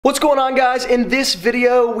What's going on, guys? In this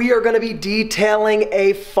video, we are going to be detailing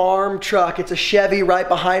a farm truck. It's a Chevy right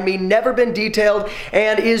behind me, never been detailed,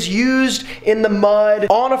 and is used in the mud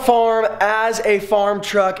on a farm as a farm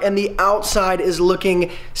truck, and the outside is looking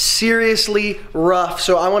seriously rough.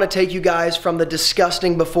 So I want to take you guys from the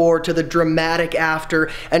disgusting before to the dramatic after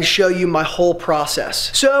and show you my whole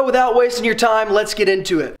process. So without wasting your time, let's get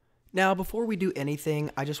into it. Now, before we do anything,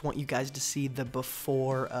 I just want you guys to see the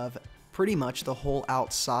before of pretty much the whole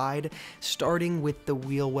outside, starting with the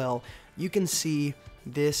wheel well. You can see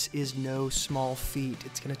this is no small feat.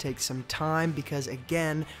 It's going to take some time because,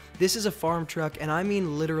 again, this is a farm truck, and I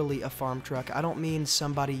mean literally a farm truck. I don't mean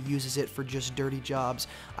somebody uses it for just dirty jobs.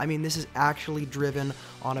 I mean this is actually driven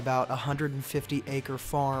on about a 150-acre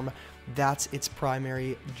farm. That's its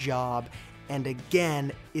primary job, and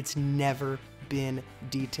again, it's never been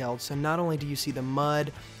detailed. So not only do you see the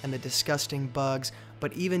mud and the disgusting bugs,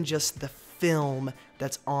 but even just the film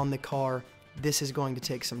that's on the car, this is going to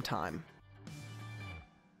take some time.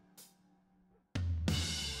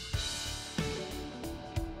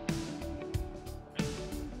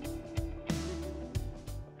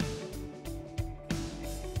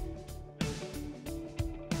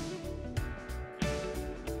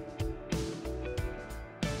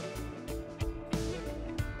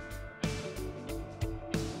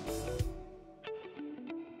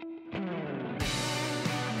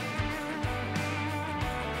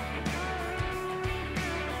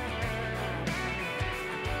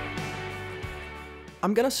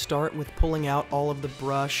 I'm gonna start with pulling out all of the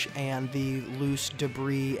brush and the loose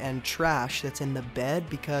debris and trash that's in the bed,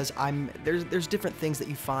 because there's different things that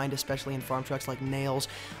you find, especially in farm trucks, like nails.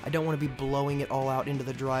 I don't want to be blowing it all out into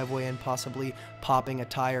the driveway and possibly popping a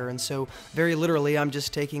tire, and so very literally I'm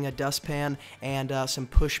just taking a dustpan and some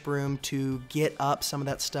push broom to get up some of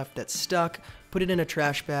that stuff that's stuck, put it in a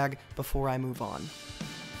trash bag before I move on.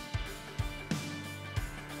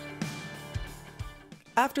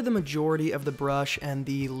 After the majority of the brush and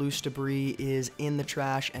the loose debris is in the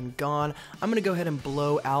trash and gone, I'm going to go ahead and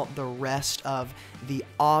blow out the rest of the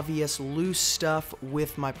obvious loose stuff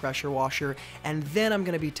with my pressure washer, and then I'm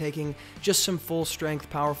going to be taking just some full strength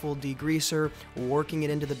powerful degreaser, working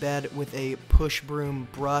it into the bed with a push broom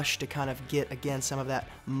brush to kind of get, again, some of that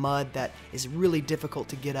mud that is really difficult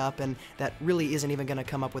to get up and that really isn't even going to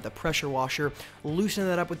come up with a pressure washer, loosen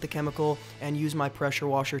that up with the chemical, and use my pressure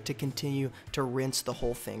washer to continue to rinse the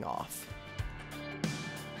whole thing off.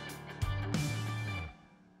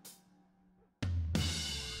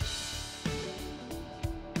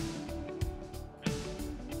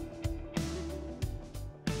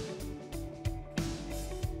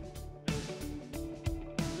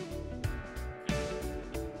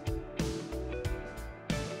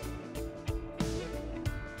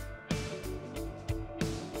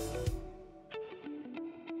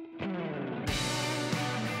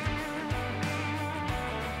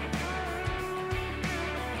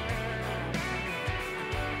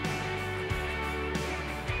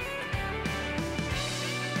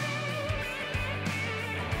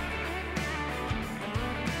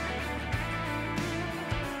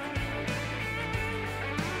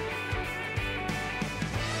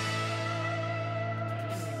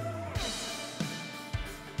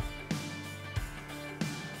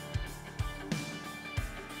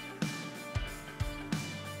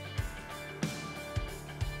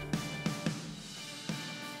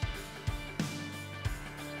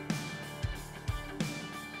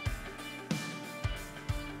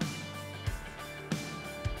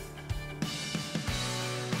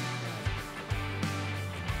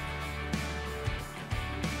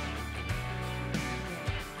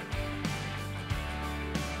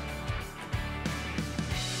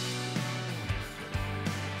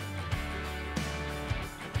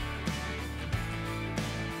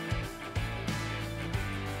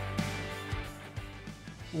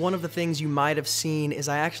 One of the things you might have seen is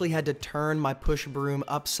I actually had to turn my push broom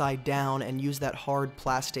upside down and use that hard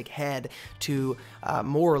plastic head to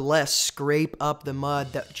more or less scrape up the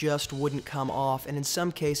mud that just wouldn't come off. And in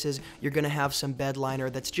some cases, you're going to have some bed liner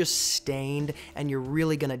that's just stained, and you're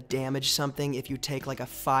really going to damage something if you take like a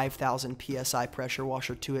 5,000 PSI pressure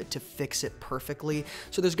washer to it to fix it perfectly.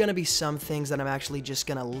 So there's going to be some things that I'm actually just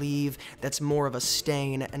going to leave that's more of a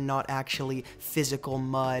stain and not actually physical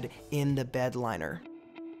mud in the bed liner.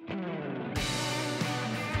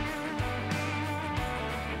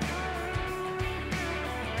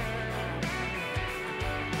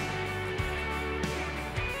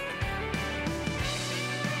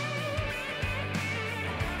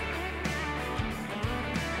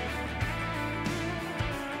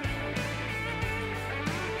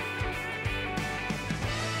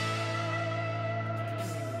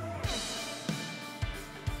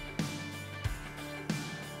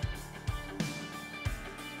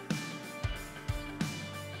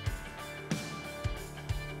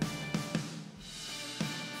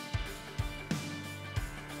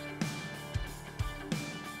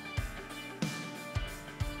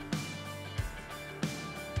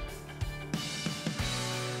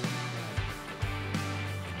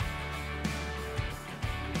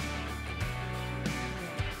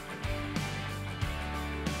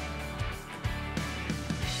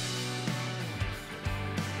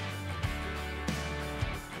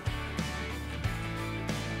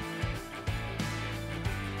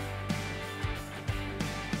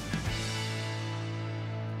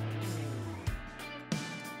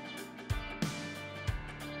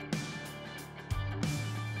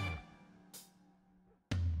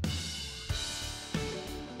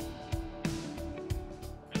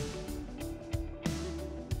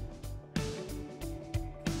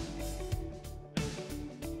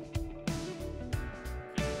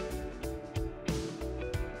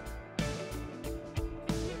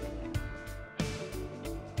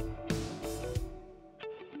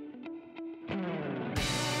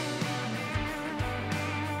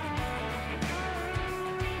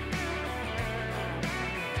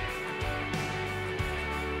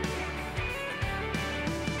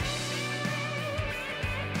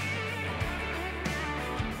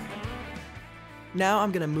 Now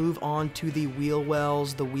I'm going to move on to the wheel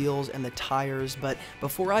wells, the wheels, and the tires, but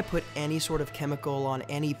before I put any sort of chemical on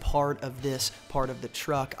any part of this part of the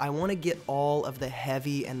truck, I want to get all of the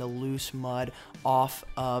heavy and the loose mud off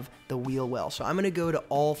of the wheel well. So I'm going to go to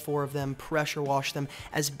all 4 of them, pressure wash them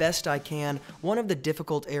as best I can. One of the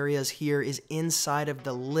difficult areas here is inside of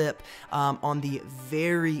the lip, on the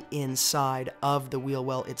very inside of the wheel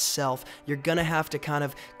well itself. You're going to have to kind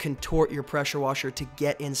of contort your pressure washer to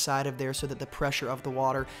get inside of there so that the pressure of the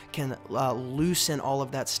water can loosen all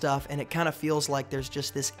of that stuff, and it kind of feels like there's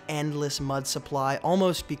just this endless mud supply,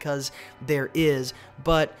 almost because there is,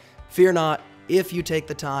 but fear not, if you take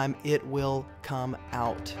the time, it will come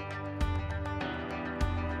out.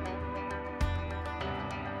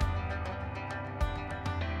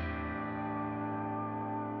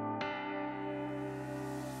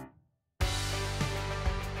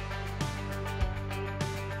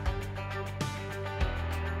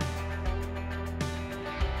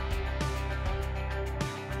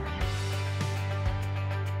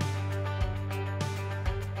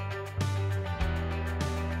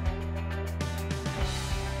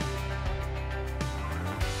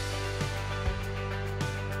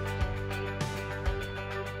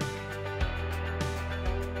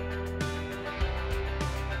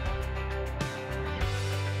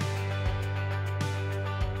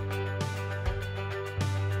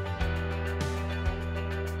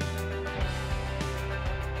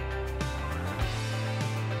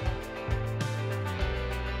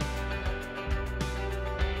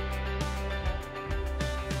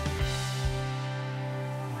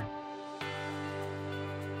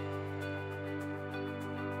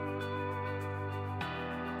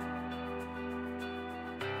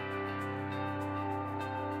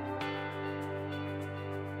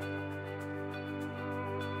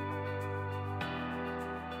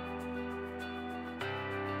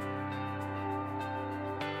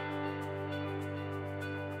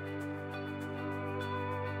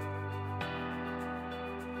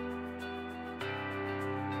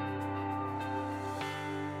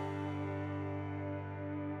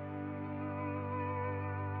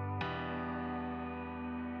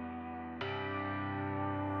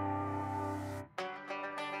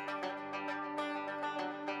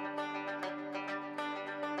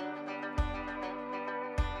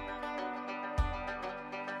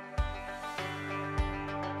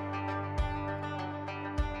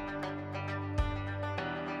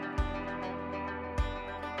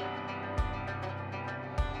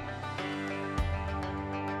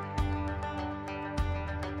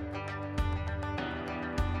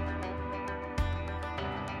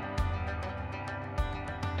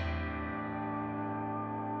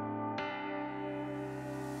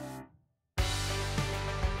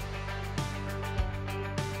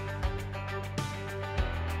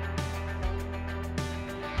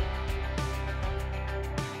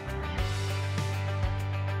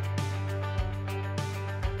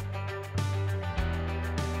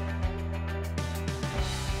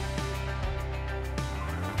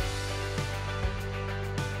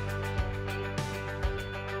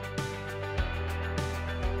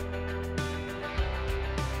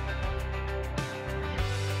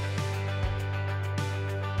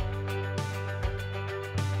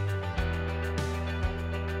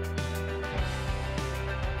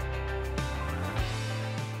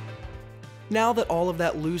 Now that all of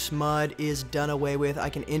that loose mud is done away with, I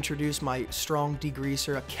can introduce my strong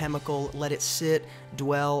degreaser, a chemical, let it sit,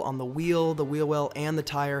 dwell on the wheel well, and the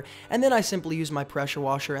tire, and then I simply use my pressure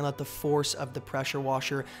washer and let the force of the pressure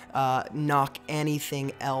washer knock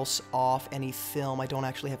anything else off, any film. I don't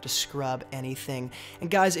actually have to scrub anything.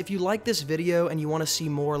 And guys, if you like this video and you want to see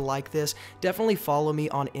more like this, definitely follow me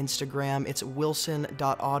on Instagram. It's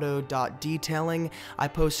wilson.auto.detailing. I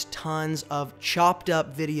post tons of chopped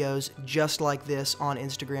up videos just like this on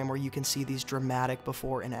Instagram where you can see these dramatic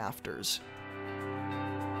before and afters.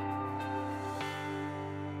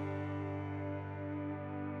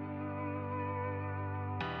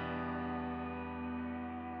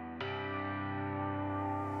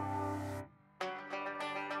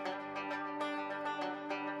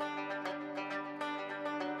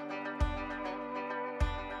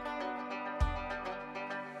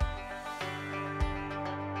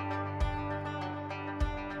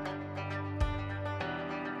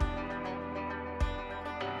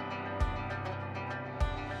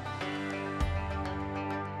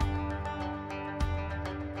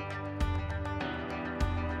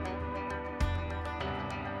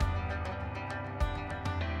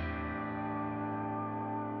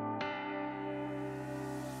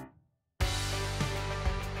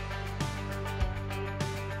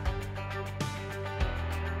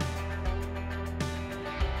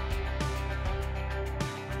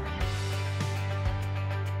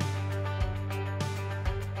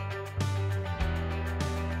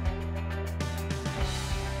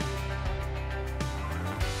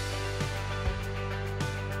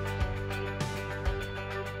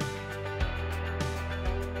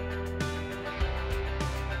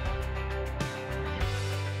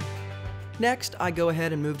 Next, I go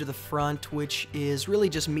ahead and move to the front, which is really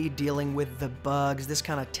just me dealing with the bugs. This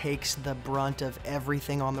kind of takes the brunt of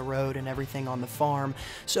everything on the road and everything on the farm.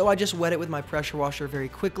 So I just wet it with my pressure washer very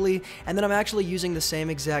quickly, and then I'm actually using the same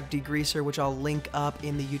exact degreaser, which I'll link up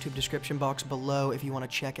in the YouTube description box below if you want to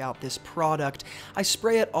check out this product. I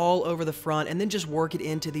spray it all over the front and then just work it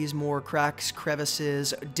into these more cracks,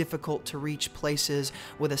 crevices, difficult to reach places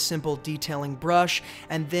with a simple detailing brush,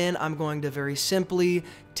 and then I'm going to very simply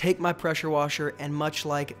take my pressure washer and, much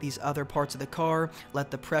like these other parts of the car, let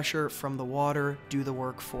the pressure from the water do the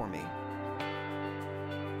work for me.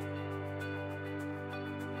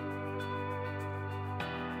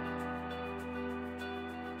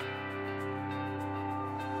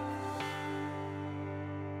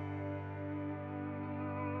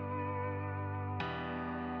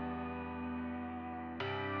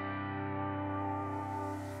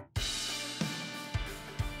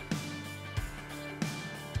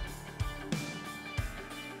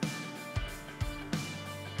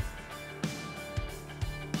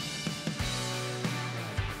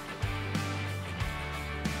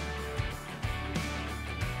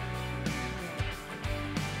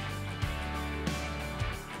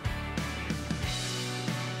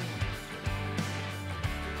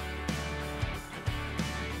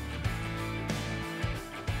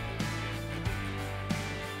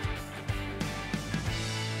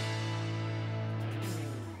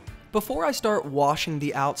 Before I start washing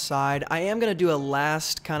the outside, I am going to do a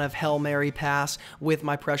last kind of Hail Mary pass with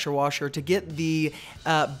my pressure washer to get the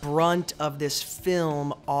brunt of this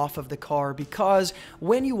film off of the car, because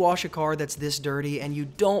when you wash a car that's this dirty and you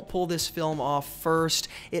don't pull this film off first,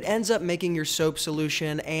 it ends up making your soap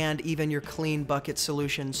solution and even your clean bucket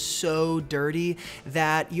solution so dirty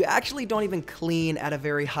that you actually don't even clean at a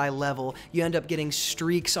very high level. You end up getting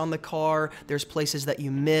streaks on the car, there's places that you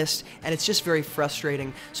missed, and it's just very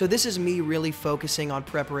frustrating. So this is me really focusing on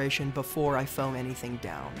preparation before I foam anything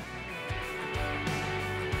down.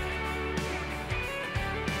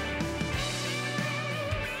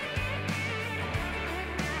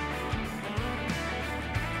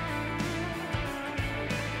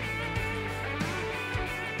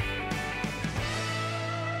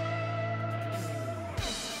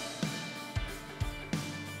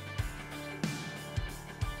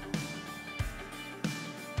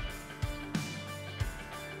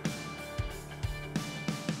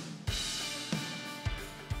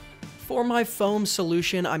 For my foam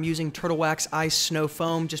solution, I'm using Turtle Wax Ice Snow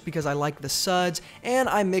Foam just because I like the suds, and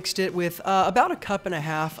I mixed it with about 1.5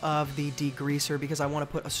 cups of the degreaser because I want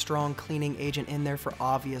to put a strong cleaning agent in there for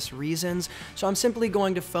obvious reasons. So I'm simply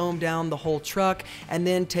going to foam down the whole truck and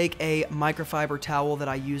then take a microfiber towel that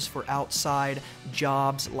I use for outside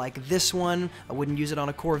jobs like this one. I wouldn't use it on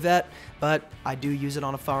a Corvette, but I do use it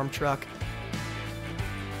on a farm truck.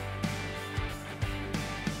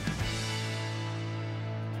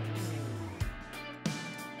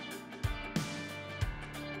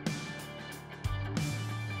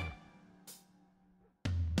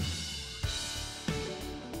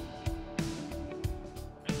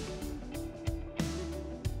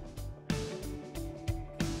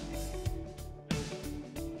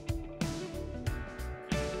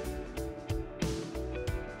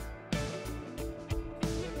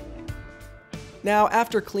 Now,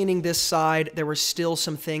 after cleaning this side, there were still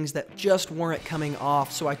some things that just weren't coming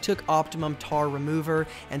off, so I took Optimum Tar Remover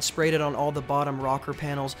and sprayed it on all the bottom rocker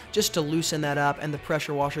panels just to loosen that up, and the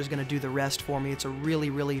pressure washer is going to do the rest for me. It's a really,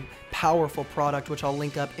 really powerful product, which I'll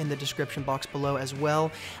link up in the description box below as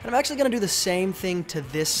well. And I'm actually going to do the same thing to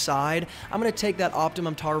this side. I'm going to take that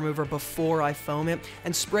Optimum Tar Remover before I foam it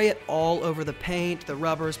and spray it all over the paint, the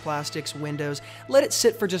rubbers, plastics, windows. Let it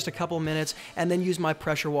sit for just a couple minutes, and then use my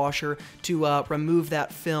pressure washer to remove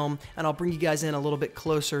that film, and I'll bring you guys in a little bit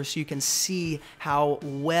closer so you can see how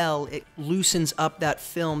well it loosens up that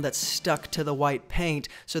film that's stuck to the white paint,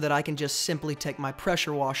 so that I can just simply take my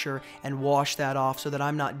pressure washer and wash that off so that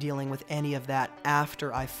I'm not dealing with any of that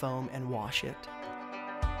after I foam and wash it.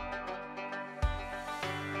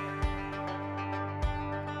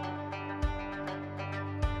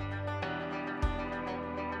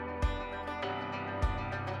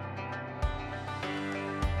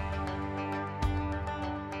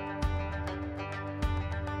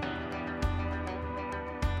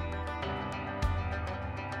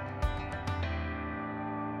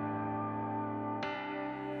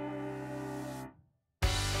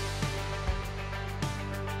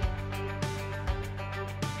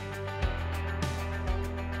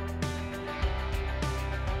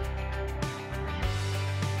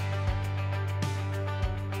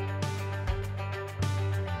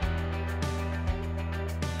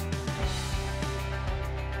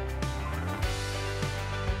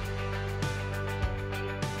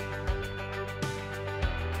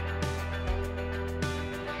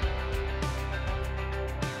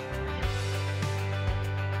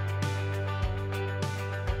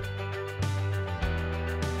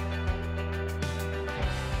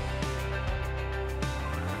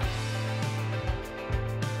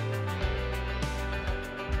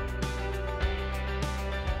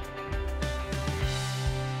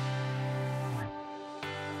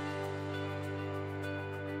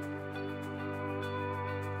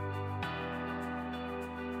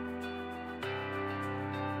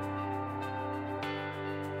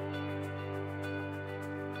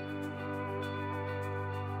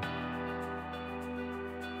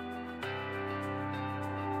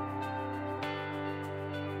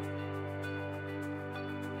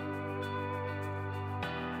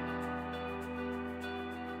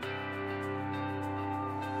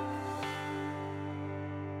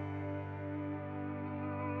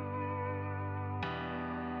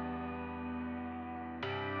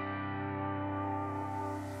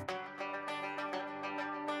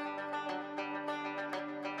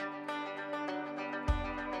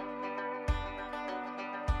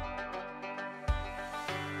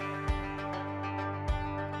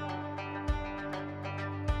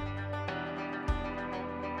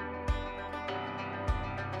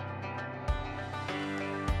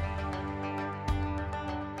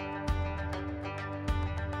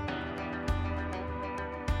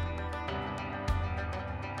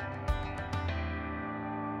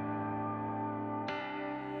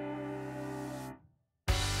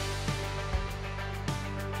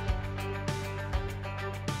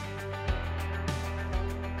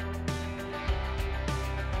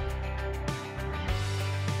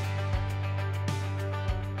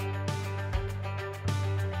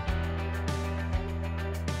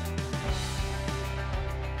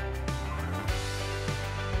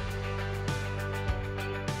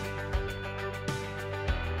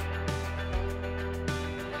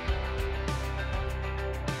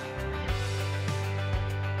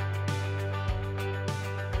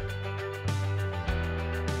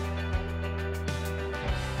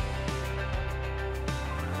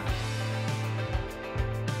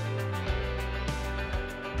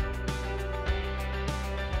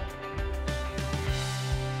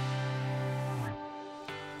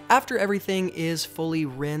 After everything is fully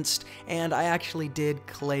rinsed, and I actually did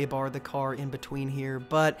clay bar the car in between here,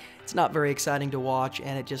 but it's not very exciting to watch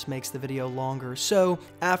and it just makes the video longer. So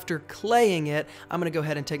after claying it, I'm gonna go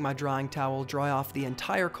ahead and take my drying towel, dry off the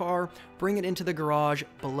entire car, bring it into the garage,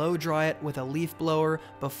 blow dry it with a leaf blower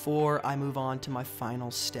before I move on to my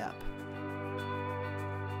final step.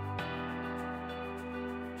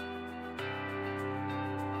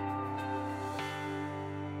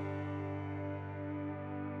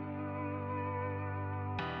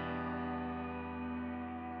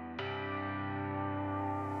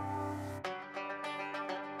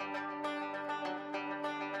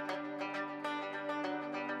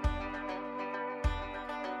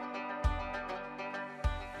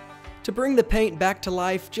 To bring the paint back to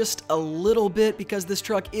life just a little bit, because this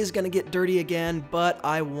truck is going to get dirty again, but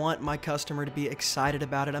I want my customer to be excited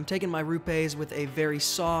about it, I'm taking my Rupes with a very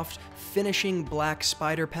soft, finishing black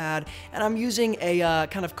spider pad, and I'm using a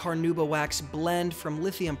kind of carnauba wax blend from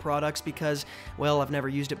Lithium Products because, well, I've never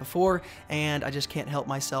used it before, and I just can't help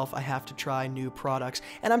myself. I have to try new products.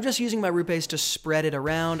 And I'm just using my Rupes to spread it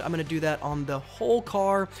around. I'm going to do that on the whole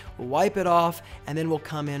car, wipe it off, and then we'll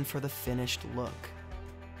come in for the finished look.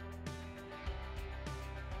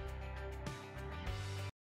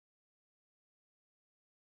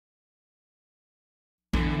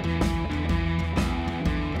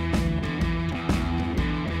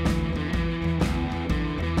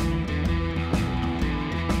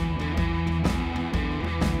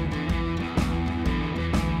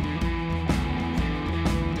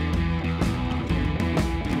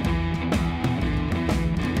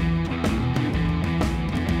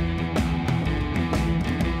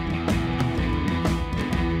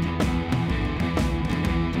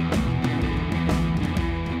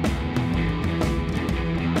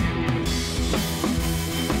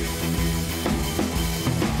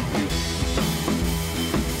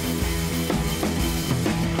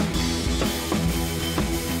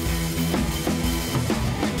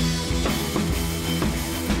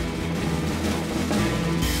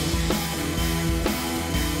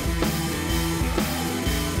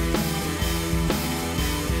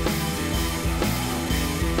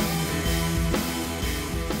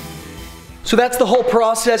 So that's the whole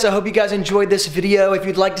process. I hope you guys enjoyed this video. If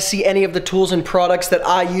you'd like to see any of the tools and products that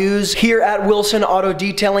I use here at Wilson Auto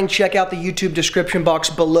Detailing, check out the YouTube description box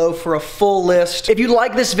below for a full list. If you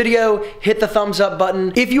like this video, hit the thumbs up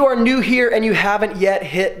button. If you are new here and you haven't yet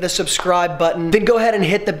hit the subscribe button, then go ahead and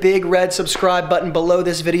hit the big red subscribe button below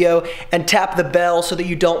this video and tap the bell so that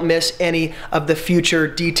you don't miss any of the future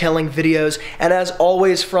detailing videos. And as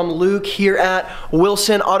always, from Luke here at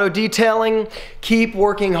Wilson Auto Detailing, keep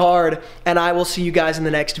working hard, and I will see you guys in the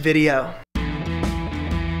next video.